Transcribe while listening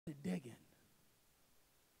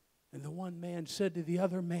the one man said to the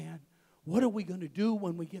other man, what are we going to do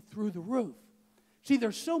when we get through the roof? See,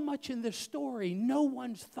 there's so much in this story no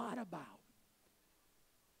one's thought about.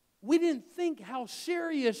 We didn't think how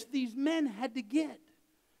serious these men had to get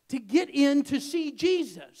in to see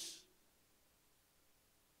Jesus.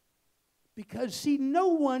 Because, see, no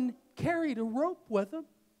one carried a rope with them.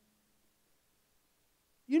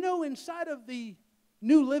 You know, inside of the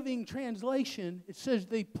New Living Translation, it says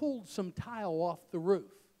they pulled some tile off the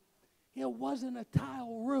roof. It wasn't a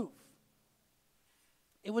tile roof.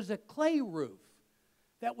 It was a clay roof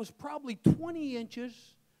that was probably 20 inches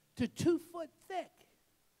to 2 foot thick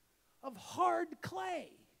of hard clay.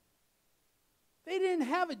 They didn't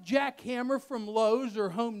have a jackhammer from Lowe's or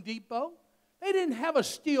Home Depot. They didn't have a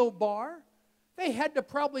steel bar. They had to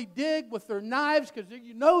probably dig with their knives because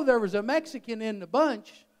you know there was a Mexican in the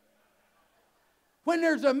bunch. When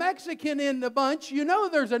there's a Mexican in the bunch, you know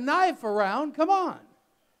there's a knife around. Come on.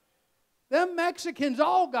 Them Mexicans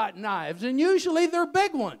all got knives, and usually they're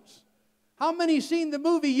big ones. How many seen the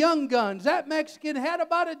movie Young Guns? That Mexican had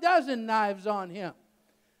about a dozen knives on him.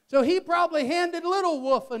 So he probably handed Little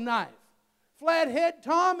Wolf a knife. Flathead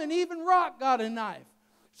Tom and even Rock got a knife.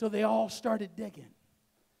 So they all started digging.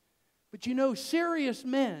 But you know, serious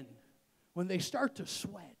men, when they start to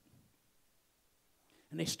sweat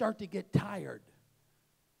and they start to get tired,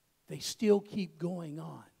 they still keep going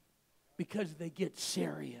on because they get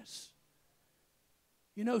serious.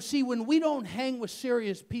 You know, see, when we don't hang with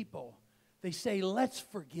serious people, they say, let's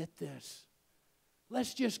forget this.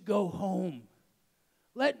 Let's just go home.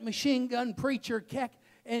 Let machine gun preacher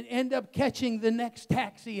and end up catching the next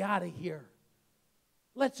taxi out of here.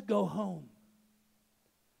 Let's go home.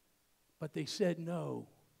 But they said, no,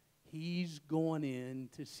 he's going in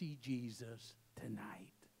to see Jesus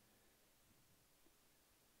tonight.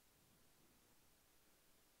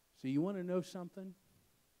 So you want to know something?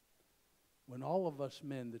 When all of us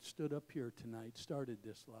men that stood up here tonight started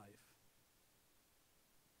this life,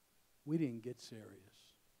 we didn't get serious.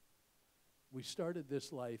 We started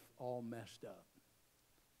this life all messed up.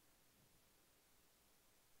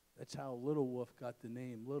 That's how Little Wolf got the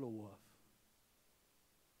name Little Wolf.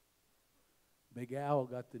 Big Al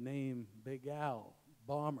got the name Big Al,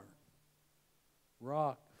 Bomber.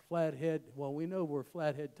 Rock, Flathead, well, we know where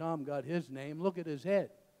Flathead Tom got his name. Look at his head.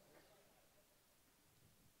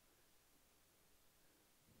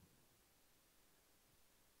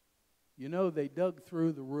 You know, they dug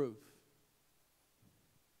through the roof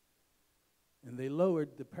and they lowered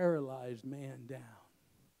the paralyzed man down,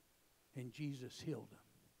 and Jesus healed him.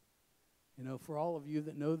 You know, for all of you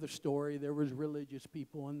that know the story, there was religious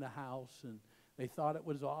people in the house, and they thought it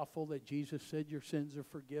was awful that Jesus said your sins are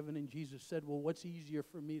forgiven, and Jesus said, well, what's easier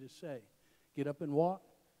for me to say? Get up and walk?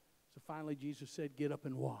 So finally Jesus said, get up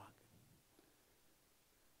and walk.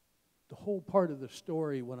 The whole part of the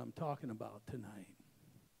story, what I'm talking about tonight,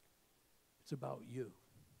 it's about you.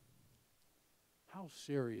 How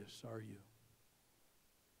serious are you?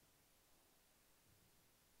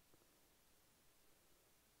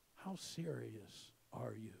 How serious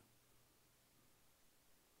are you?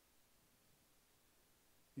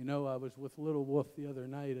 You know, I was with Little Wolf the other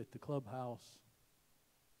night at the clubhouse.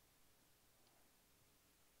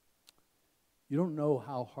 You don't know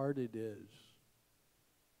how hard it is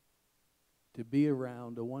to be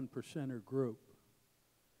around a 1%er group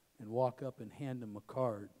and walk up and hand them a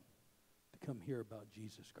card to come hear about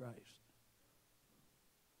Jesus Christ.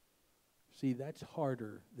 See, that's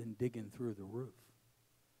harder than digging through the roof.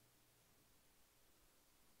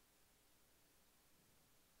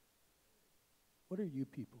 What are you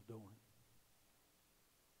people doing?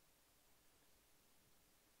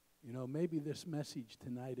 You know, maybe this message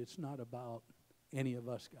tonight, it's not about any of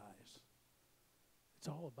us guys. It's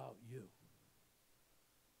all about you.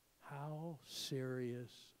 How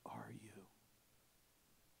serious are you?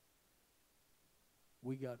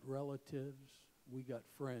 We got relatives, we got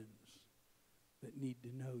friends that need to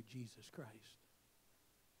know Jesus Christ.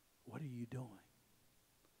 What are you doing?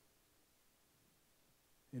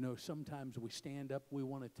 You know, sometimes we stand up, we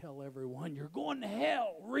want to tell everyone, you're going to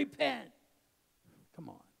hell, repent. Come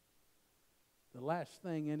on. The last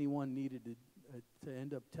thing anyone needed to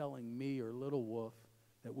end up telling me or Little Wolf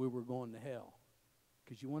that we were going to hell.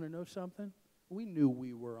 Because you want to know something? We knew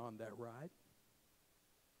we were on that ride.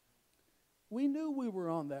 We knew we were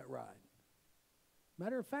on that ride.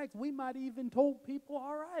 Matter of fact, we might even told people,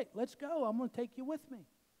 all right, let's go. I'm going to take you with me.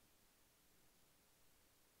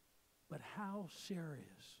 But how serious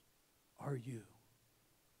are you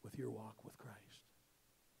with your walk with Christ?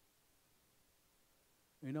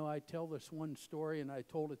 You know, I tell this one story, and I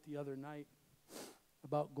told it the other night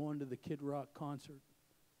about going to the Kid Rock concert.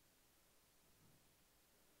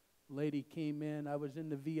 lady came in. I was in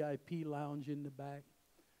the VIP lounge in the back.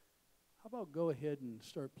 How about go ahead and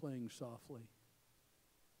start playing softly?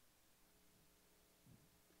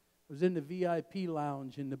 I was in the VIP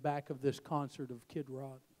lounge in the back of this concert of Kid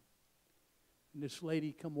Rock. And this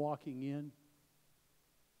lady come walking in.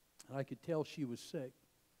 And I could tell she was sick.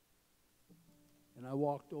 And I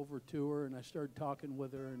walked over to her and I started talking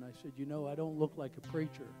with her. And I said, you know, I don't look like a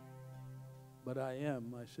preacher, but I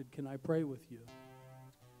am. I said, can I pray with you?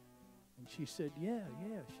 And she said, yeah.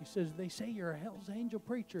 She says, they say you're a Hell's Angel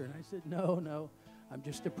preacher. And I said, no, I'm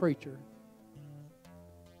just a preacher.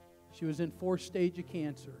 She was in 4th stage of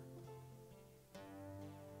cancer.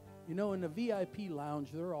 You know, in the VIP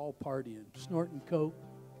lounge, they're all partying, snorting coke,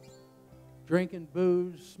 drinking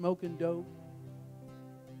booze, smoking dope.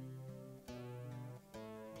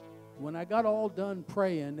 When I got all done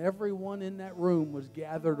praying, everyone in that room was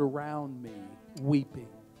gathered around me, weeping.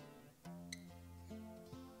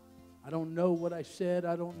 I don't know what I said.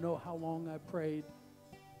 I don't know how long I prayed.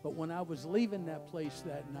 But when I was leaving that place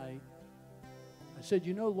that night, I said,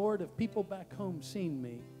 you know, Lord, if people back home seen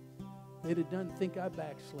me, they'd have done think I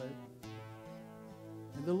backslid.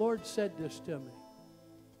 And the Lord said this to me.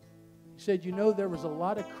 He said, you know, there was a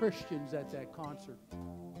lot of Christians at that concert.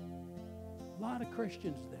 A lot of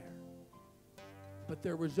Christians there. But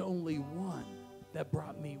there was only one that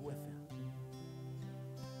brought me with him.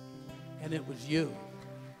 And it was you.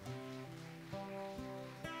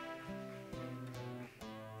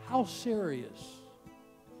 How serious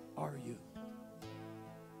are you?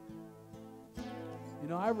 You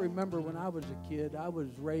know, I remember when I was a kid, I was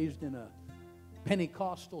raised in a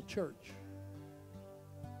Pentecostal church.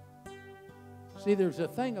 See, there's a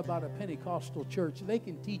thing about a Pentecostal church. They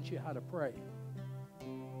can teach you how to pray.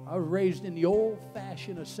 I was raised in the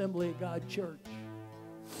old-fashioned Assembly of God church.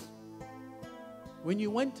 When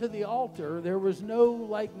you went to the altar, there was no,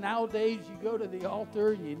 like nowadays, you go to the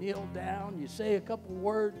altar and you kneel down, you say a couple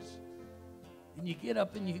words, and you get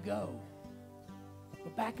up and you go.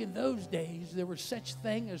 But back in those days, there was such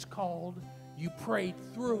thing as called you prayed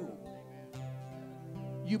through.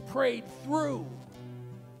 You prayed through.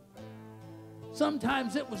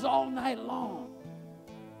 Sometimes it was all night long.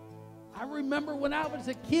 I remember when I was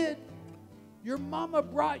a kid, your mama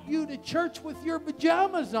brought you to church with your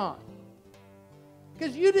pajamas on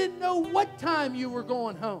because you didn't know what time you were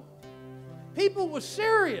going home. People were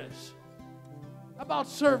serious about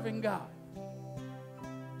serving God.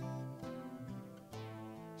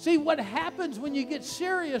 See, what happens when you get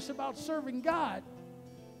serious about serving God,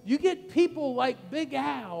 you get people like Big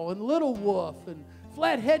Al and Little Wolf and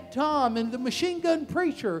Flathead Tom and the Machine Gun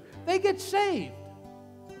Preacher. They get saved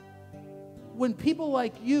when people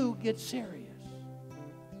like you get serious.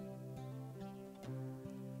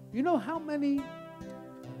 You know how many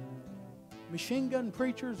Machine Gun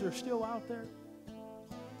Preachers are still out there?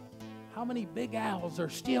 How many Big Owls are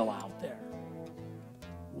still out there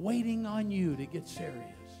waiting on you to get serious?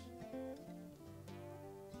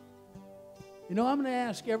 You know, I'm going to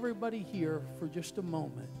ask everybody here for just a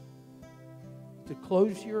moment to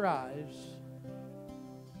close your eyes.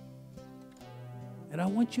 And I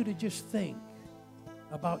want you to just think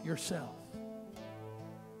about yourself.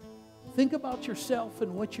 Think about yourself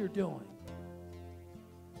and what you're doing.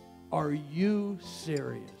 Are you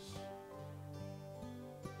serious?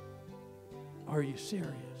 Are you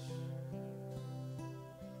serious?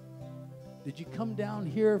 Did you come down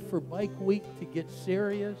here for Bike Week to get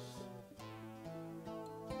serious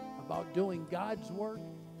about doing God's work?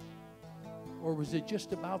 Or was it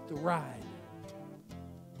just about the ride?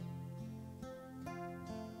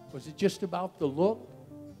 Was it just about the look?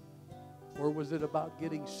 Or was it about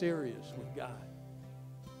getting serious with God?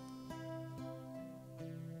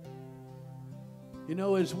 You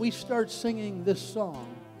know, as we start singing this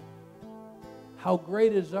song, How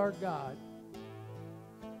Great Is Our God,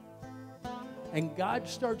 and God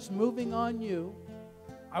starts moving on you,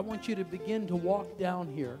 I want you to begin to walk down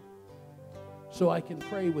here so I can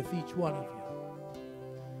pray with each one of you.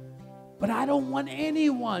 But I don't want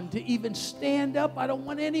anyone to even stand up. I don't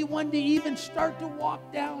want anyone to even start to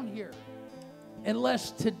walk down here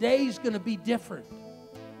unless today's going to be different.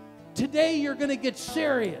 Today you're going to get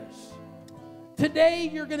serious. Today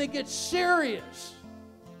you're going to get serious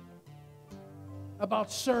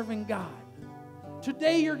about serving God.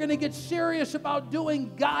 Today you're going to get serious about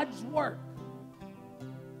doing God's work.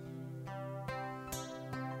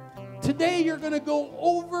 Today you're going to go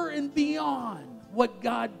over and beyond what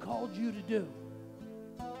God called you to do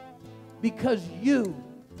because you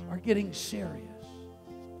are getting serious.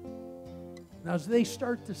 Now as they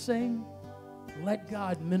start to sing, let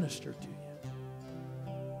God minister to you.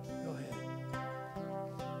 Go ahead.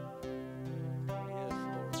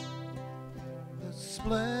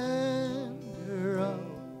 splendor of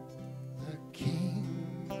the King,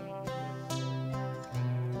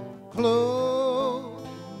 clothed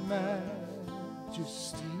in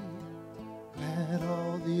majesty, let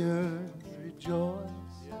all the earth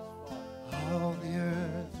rejoice, all the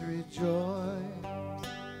earth rejoice.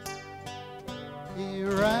 He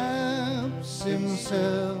wraps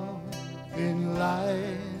himself in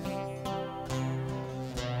light,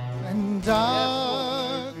 and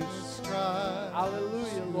darkness tries.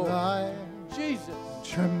 Hallelujah, Lord. Light Jesus.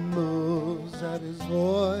 trembles at his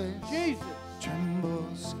voice. Jesus.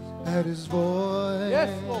 Trembles at his voice.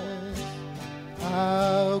 Yes, Lord.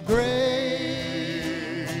 How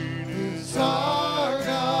great is our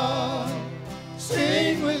God.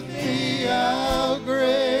 Sing with me, how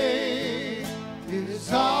great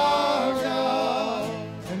is our God.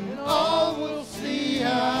 And all will see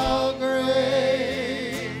how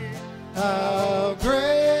great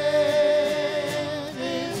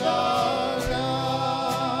is our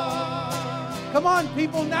God. Come on,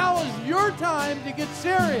 people, now is your time to get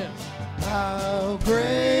serious. How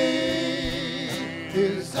great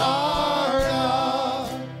is our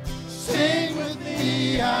God. Sing with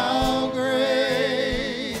me, how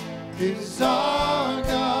great is our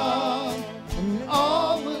God. And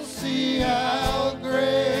all will see how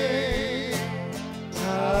great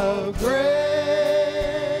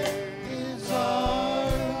is our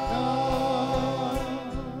God.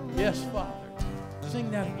 Yes, Father. Sing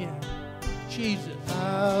that again. Jesus.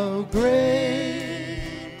 How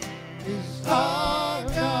great is our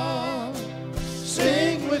God.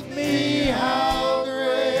 Sing with me, how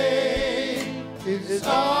great is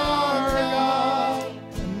our God.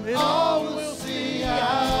 And all will see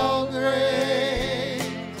how great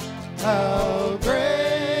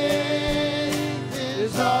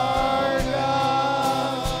is our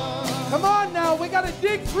God. Come on now, we got to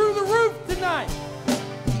dig through the roof tonight.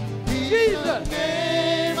 Jesus.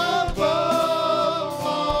 Name above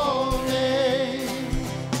all names,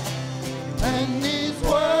 and he's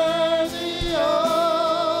worthy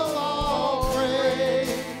of all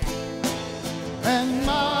praise. And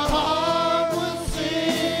my heart will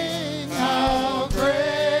sing, how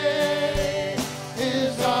great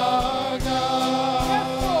is our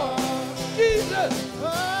God. Jesus.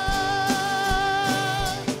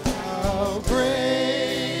 How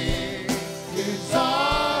great is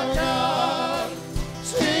our God.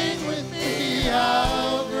 Sing with me,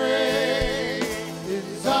 how great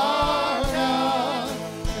is our God.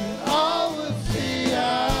 And all will see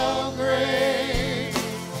how great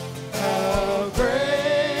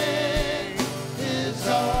is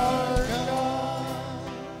our God.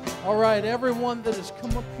 All right, everyone that has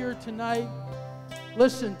come up here tonight,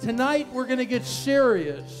 listen, tonight we're going to get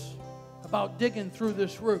serious about digging through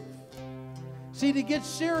this roof. See, to get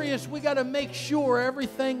serious, we got to make sure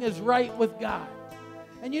everything is right with God.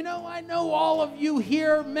 And you know, I know all of you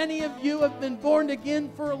here, many of you have been born again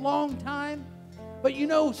for a long time. But you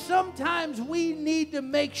know, sometimes we need to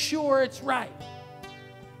make sure it's right.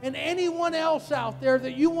 And anyone else out there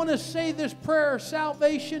that you want to say this prayer of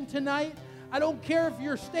salvation tonight, I don't care if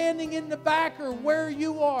you're standing in the back or where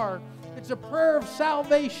you are, it's a prayer of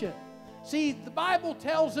salvation. See, the Bible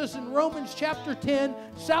tells us in Romans chapter 10,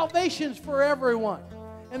 salvation's for everyone.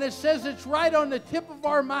 And it says it's right on the tip of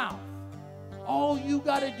our mouth. All you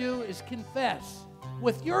got to do is confess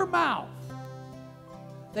with your mouth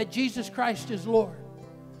that Jesus Christ is Lord.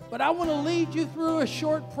 But I want to lead you through a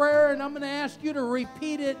short prayer, and I'm going to ask you to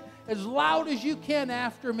repeat it as loud as you can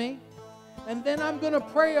after me. And then I'm going to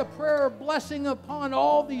pray a prayer of blessing upon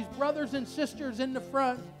all these brothers and sisters in the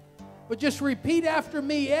front. But just repeat after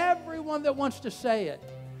me, everyone that wants to say it.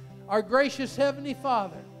 Our gracious Heavenly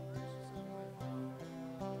Father,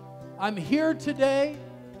 I'm here today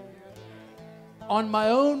on my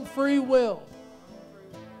own free will,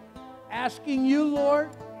 asking you, Lord,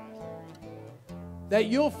 that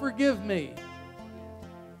you'll forgive me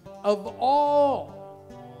of all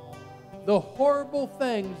the horrible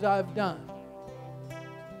things I've done.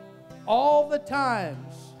 All the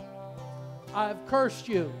times I've cursed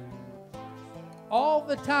you. All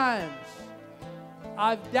the times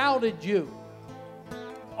I've doubted you.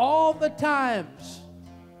 All the times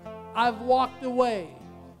I've walked away.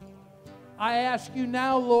 I ask you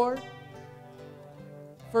now, Lord,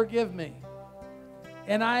 forgive me.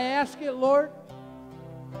 And I ask it, Lord,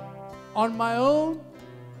 on my own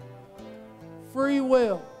free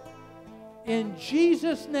will. In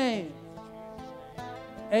Jesus' name,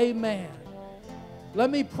 amen. Let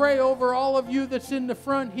me pray over all of you that's in the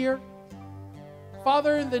front here.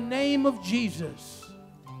 Father, in the name of Jesus,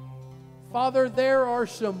 Father, there are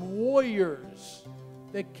some warriors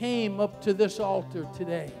that came up to this altar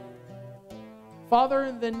today. Father,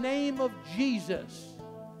 in the name of Jesus,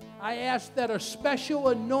 I ask that a special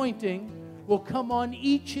anointing will come on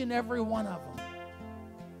each and every one of them.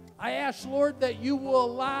 I ask, Lord, that you will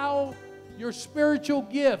allow your spiritual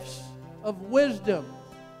gifts of wisdom,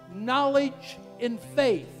 knowledge, and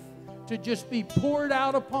faith to just be poured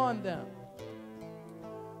out upon them.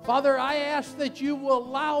 Father, I ask that you will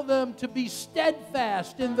allow them to be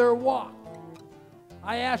steadfast in their walk.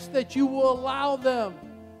 I ask that you will allow them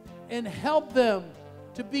and help them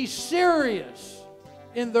to be serious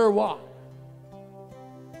in their walk.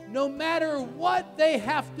 No matter what they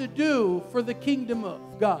have to do for the kingdom of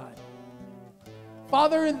God.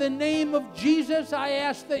 Father, in the name of Jesus, I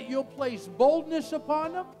ask that you'll place boldness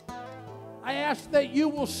upon them. I ask that you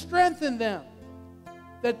will strengthen them,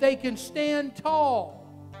 that they can stand tall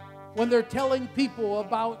when they're telling people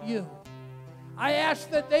about you. I ask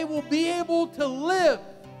that they will be able to live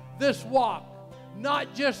this walk,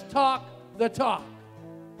 not just talk the talk.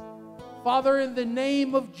 Father, in the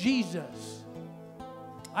name of Jesus,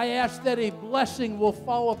 I ask that a blessing will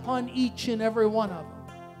fall upon each and every one of them.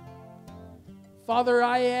 Father,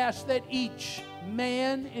 I ask that each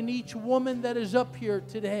man and each woman that is up here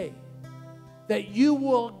today, that you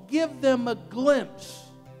will give them a glimpse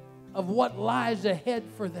of what lies ahead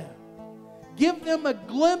for them. Give them a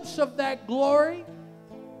glimpse of that glory.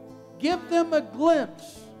 Give them a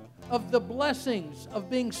glimpse of the blessings of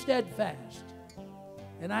being steadfast.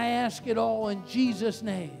 And I ask it all in Jesus'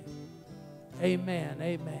 name. Amen.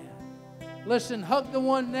 Amen. Listen, hug the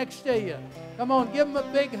one next to you. Come on, give them a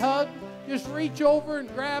big hug. Just reach over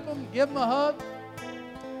and grab them. Give them a hug.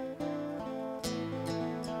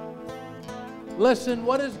 Listen,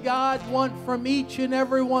 what does God want from each and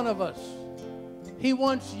every one of us? He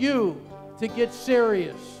wants you to get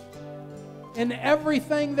serious in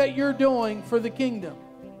everything that you're doing for the kingdom.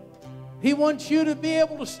 He wants you to be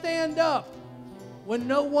able to stand up when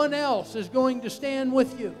no one else is going to stand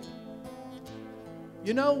with you.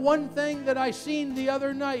 You know, one thing that I seen the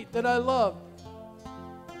other night that I loved,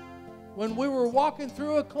 when we were walking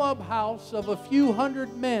through a clubhouse of a few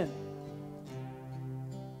hundred men,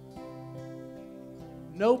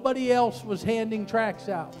 nobody else was handing tracts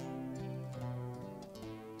out.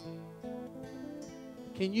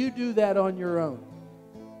 Can you do that on your own?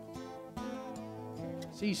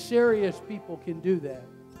 See, serious people can do that.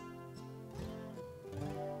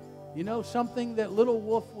 You know something that little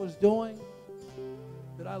Wolf was doing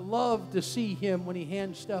that I love to see him when he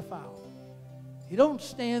hands stuff out? He don't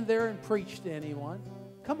stand there and preach to anyone.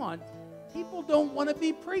 Come on, people don't want to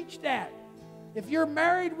be preached at. If you're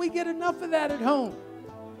married, we get enough of that at home.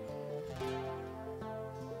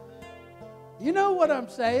 You know what I'm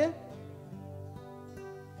saying?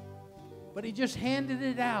 But he just handed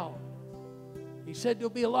it out. He said there'll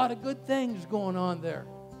be a lot of good things going on there.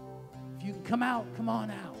 If you can come out, come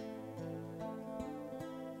on out.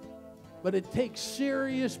 But it takes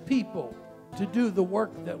serious people to do the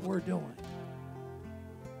work that we're doing.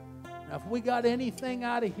 Now, if we got anything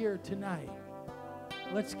out of here tonight,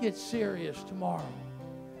 let's get serious tomorrow.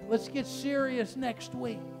 Let's get serious next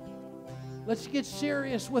week. Let's get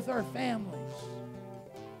serious with our families.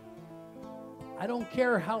 I don't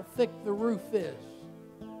care how thick the roof is.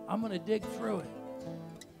 I'm going to dig through it.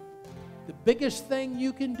 The biggest thing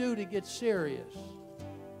you can do to get serious,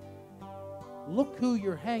 look who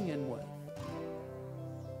you're hanging with.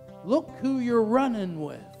 Look who you're running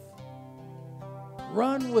with.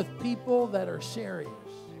 Run with people that are serious.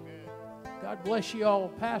 God bless you all.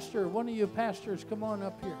 Pastor, one of you pastors, come on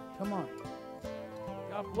up here. Come on.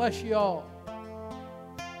 God bless you all.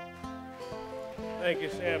 Thank you,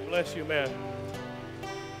 Sam. Bless you, man.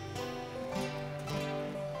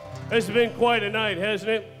 It's been quite a night, hasn't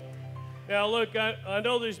it? Now, look, I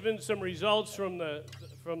know there's been some results from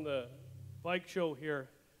the bike show here,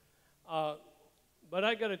 but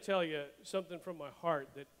I got to tell you something from my heart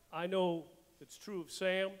that I know it's true of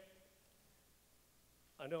Sam.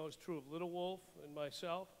 I know it's true of Little Wolf and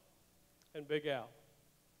myself and Big Al.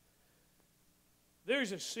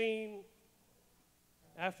 There's a scene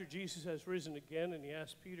after Jesus has risen again, and he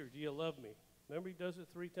asks Peter, "Do you love me?" Remember, he does it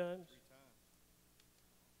 3 times.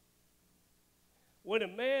 When a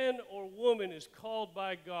man or woman is called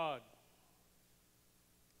by God,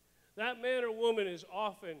 that man or woman is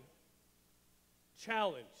often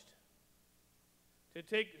challenged to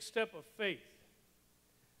take a step of faith,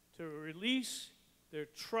 to release their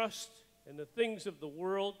trust in the things of the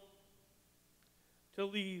world, to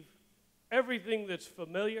leave everything that's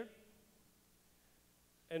familiar,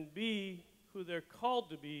 and be who they're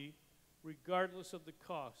called to be, regardless of the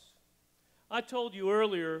cost. I told you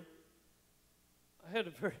earlier, I had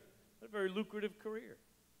a very lucrative career.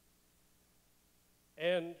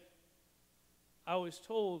 And I was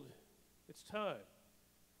told, it's time.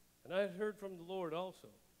 And I had heard from the Lord also.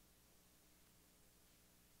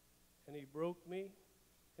 And he broke me,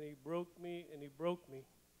 and he broke me, and he broke me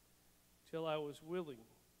till I was willing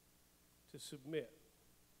to submit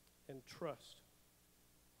and trust.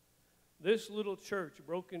 This little church,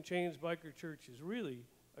 Broken Chains Biker Church, is really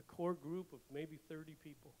a core group of maybe 30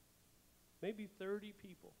 people. Maybe 30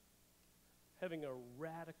 people having a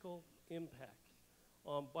radical impact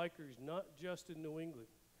on bikers, not just in New England,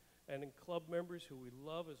 and in club members who we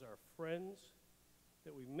love as our friends,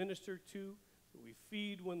 that we minister to, that we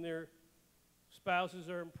feed when their spouses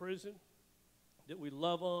are in prison, that we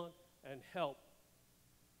love on and help.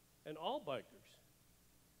 And all bikers.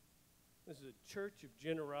 This is a church of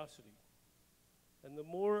generosity. And the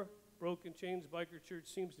more Broken Chains Biker Church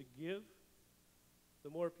seems to give, the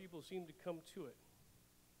more people seem to come to it.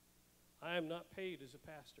 I am not paid as a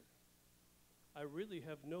pastor. I really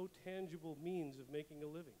have no tangible means of making a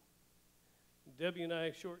living. Debbie and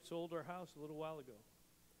I short sold our house a little while ago.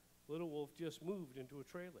 Little Wolf just moved into a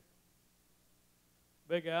trailer.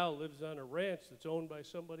 Big Al lives on a ranch that's owned by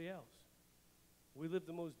somebody else. We live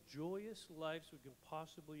the most joyous lives we can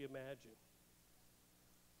possibly imagine.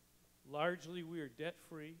 Largely, we are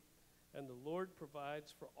debt-free, and the Lord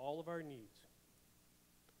provides for all of our needs.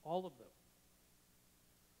 All of them.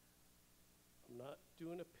 I'm not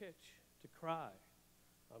doing a pitch to cry.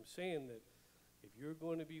 I'm saying that if you're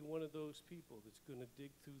going to be one of those people that's going to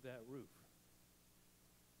dig through that roof,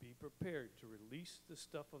 be prepared to release the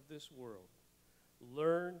stuff of this world.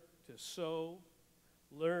 Learn to sow.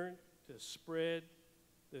 Learn to spread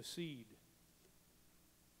the seed.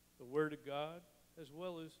 The Word of God, as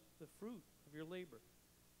well as the fruit of your labor.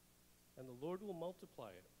 And the Lord will multiply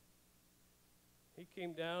it. He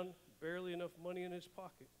came down, barely enough money in his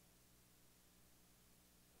pocket.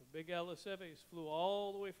 Big Al Aceves flew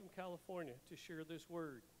all the way from California to share this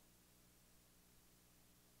word.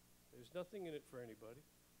 There's nothing in it for anybody.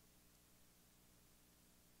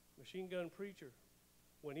 Machine Gun Preacher,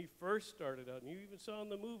 when he first started out, and you even saw in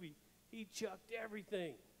the movie, he chucked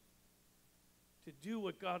everything to do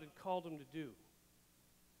what God had called him to do.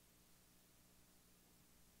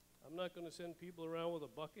 I'm not going to send people around with a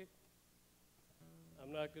bucket.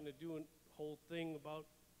 I'm not going to do a whole thing about,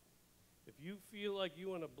 if you feel like you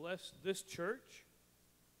want to bless this church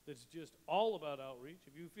that's just all about outreach,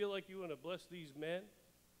 if you feel like you want to bless these men,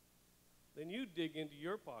 then you dig into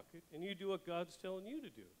your pocket and you do what God's telling you to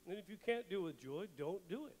do. And if you can't do it with joy, don't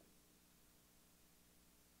do it.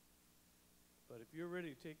 But if you're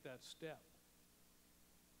ready to take that step,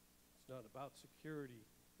 it's not about security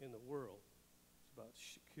in the world. It's about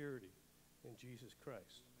security in Jesus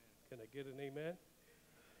Christ. Can I get an amen?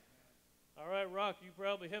 All right, Rock, you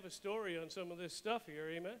probably have a story on some of this stuff here,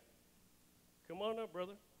 amen? Come on up,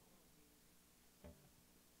 brother.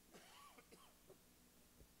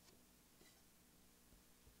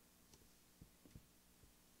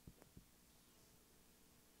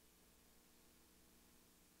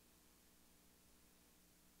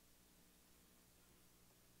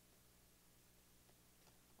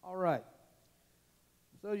 All right.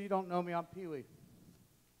 So you don't know me, I'm Pee Wee.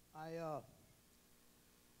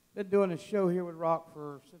 Been doing a show here with Rock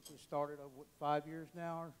since it started, 5 years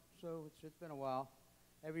now or so. It's been a while.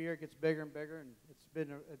 Every year it gets bigger and bigger, and it's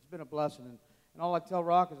been a blessing. And all I tell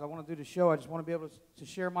Rock is I want to do the show. I just want to be able to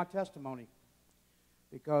share my testimony,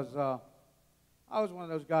 because I was one of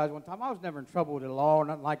those guys one time. I was never in trouble with the law or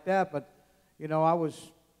nothing like that, but I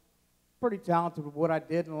was pretty talented with what I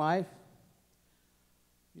did in life.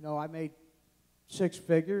 I made 6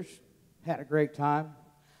 figures, had a great time.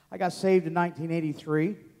 I got saved in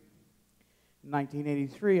 1983. In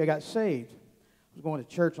 1983, I got saved. I was going to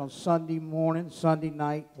church on Sunday morning, Sunday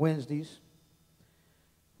night, Wednesdays.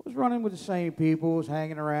 I was running with the same people, was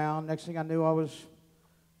hanging around. Next thing I knew, I was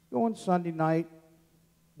going Sunday night,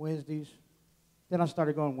 Wednesdays. Then I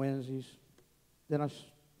started going Wednesdays. Then I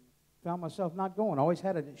found myself not going. I always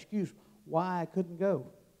had an excuse why I couldn't go.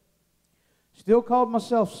 Still called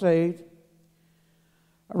myself saved.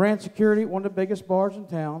 I ran security at one of the biggest bars in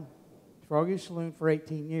town, Froggy Saloon, for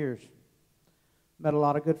 18 years. Met a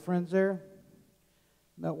lot of good friends there.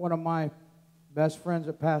 Met one of my best friends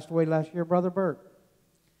that passed away last year, Brother Bert.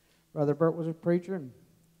 Brother Bert was a preacher, and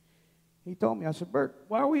he told me, I said, Bert,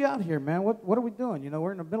 why are we out here, man? What are we doing?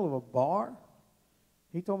 We're in the middle of a bar.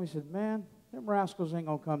 He told me, he said, man, them rascals ain't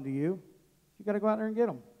going to come to you. You got to go out there and get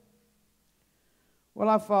them. Well,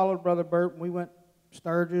 I followed Brother Bert, and we went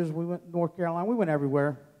Sturgis, we went North Carolina, we went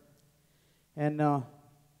everywhere. And I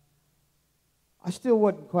still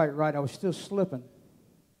wasn't quite right. I was still slipping.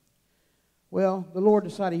 Well, the Lord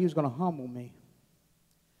decided He was going to humble me.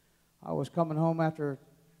 I was coming home after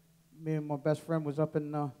me and my best friend was up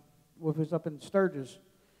in Sturgis.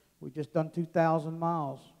 We just done 2,000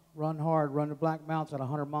 miles, run hard, run the Black Mountains at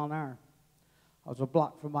 100 mile an hour. I was a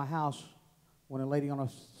block from my house when a lady on a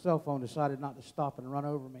cell phone decided not to stop and run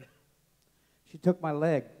over me. She took my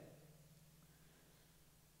leg.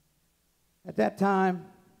 At that time,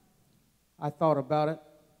 I thought about it.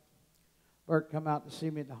 Bert come out to see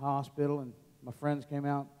me at the hospital, and my friends came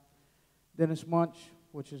out. Dennis Munch,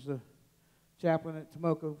 which is the chaplain at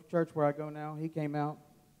Tomoka Church where I go now, he came out.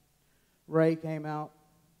 Ray came out.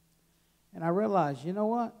 And I realized, you know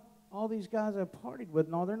what? All these guys I partied with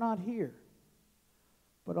and all, they're not here.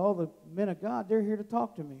 But all the men of God, they're here to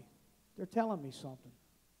talk to me. They're telling me something.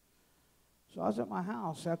 So I was at my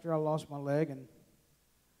house after I lost my leg, and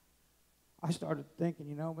I started thinking,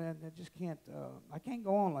 you know, man, I can't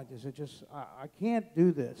go on like this. I can't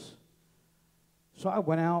do this. So I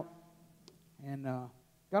went out and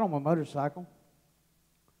got on my motorcycle.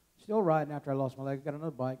 Still riding after I lost my leg. Got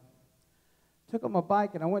another bike. Took on my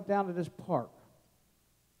bike and I went down to this park.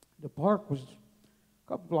 The park was a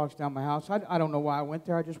couple blocks down my house. I don't know why I went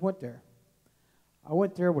there. I just went there. I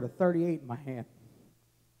went there with a .38 in my hand.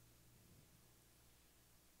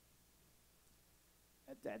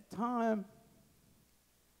 At that time,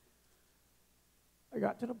 I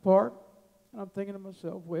got to the park, and I'm thinking to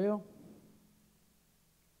myself, well,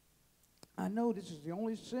 I know this is the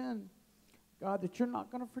only sin, God, that you're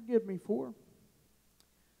not going to forgive me for.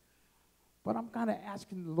 But I'm kind of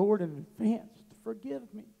asking the Lord in advance to forgive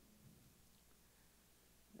me.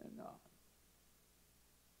 And,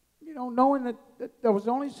 knowing that that was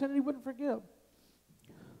the only sin He wouldn't forgive.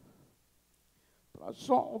 But I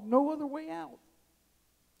saw no other way out.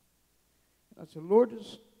 And I said, Lord,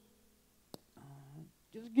 just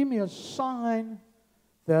give me a sign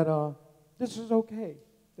that this is okay,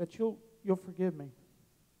 that you'll forgive me.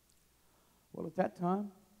 Well, at that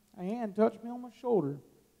time, a hand touched me on my shoulder.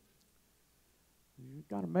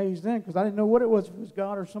 I got amazed then because I didn't know what it was, if it was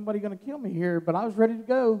God or somebody going to kill me here, but I was ready to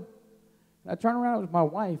go. And I turned around, it was my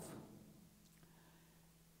wife.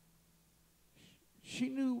 She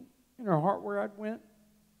knew in her heart where I'd went.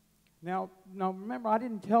 Now remember, I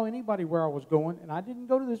didn't tell anybody where I was going, and I didn't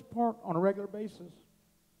go to this park on a regular basis.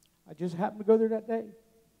 I just happened to go there that day.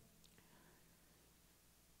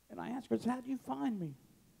 And I asked her, I said, how'd you find me?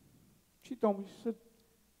 She told me, she said,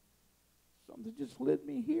 something just led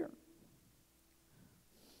me here.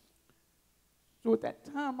 So at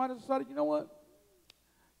that time, I decided, you know what?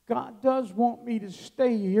 God does want me to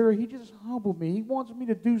stay here. He just humbled me. He wants me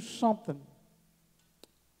to do something.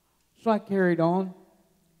 So I carried on.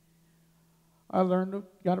 I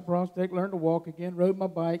got a prosthetic, learned to walk again, rode my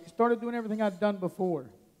bike, started doing everything I'd done before.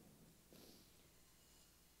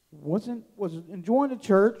 Was enjoying the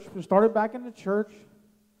church, started back in the church,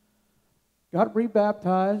 got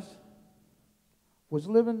rebaptized, was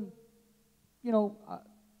living,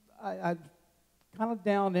 I kind of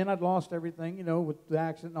down then. I'd lost everything, with the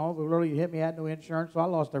accident and all. The really hit me, I had no insurance, so I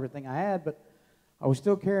lost everything I had, but I was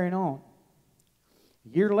still carrying on. A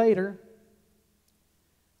year later,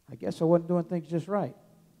 I guess I wasn't doing things just right.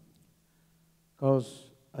 Because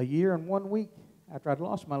a year and 1 week after I'd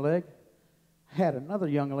lost my leg, I had another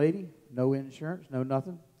young lady, no insurance, no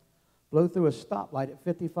nothing, blow through a stoplight at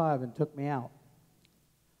 55 and took me out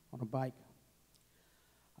on a bike.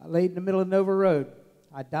 I laid in the middle of Nova Road.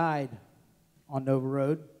 I died on Nova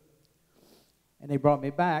Road. And they brought me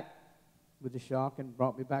back with the shock and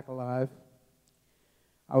brought me back alive.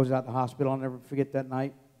 I was at the hospital. I'll never forget that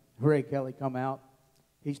night. Ray Kelly come out.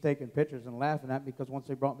 He's taking pictures and laughing at me because once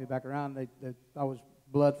they brought me back around, I was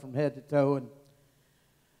blood from head to toe and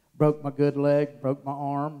broke my good leg, broke my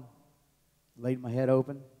arm, laid my head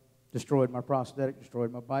open, destroyed my prosthetic,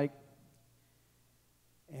 destroyed my bike.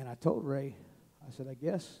 And I told Ray, I said, I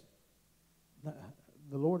guess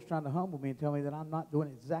the Lord's trying to humble me and tell me that I'm not doing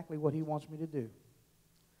exactly what He wants me to do.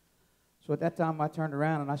 So at that time, I turned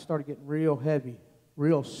around and I started getting real heavy,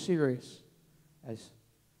 real serious, as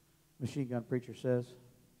Machine Gun Preacher says.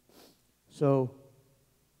 So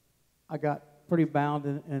I got pretty bound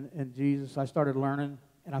in Jesus. I started learning,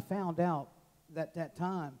 and I found out that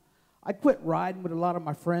time I quit riding with a lot of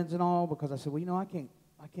my friends and all because I said, well, I can't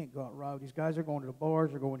go out and ride with these guys. They're going to the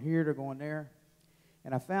bars, they're going here, they're going there.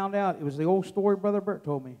 And I found out, it was the old story Brother Bert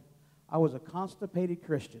told me, I was a constipated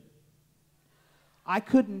Christian. I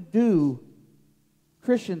couldn't do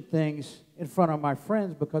Christian things in front of my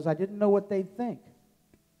friends because I didn't know what they'd think.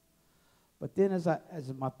 But then as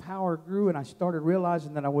my power grew and I started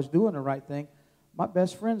realizing that I was doing the right thing, my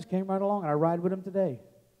best friends came right along and I ride with them today.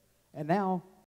 And now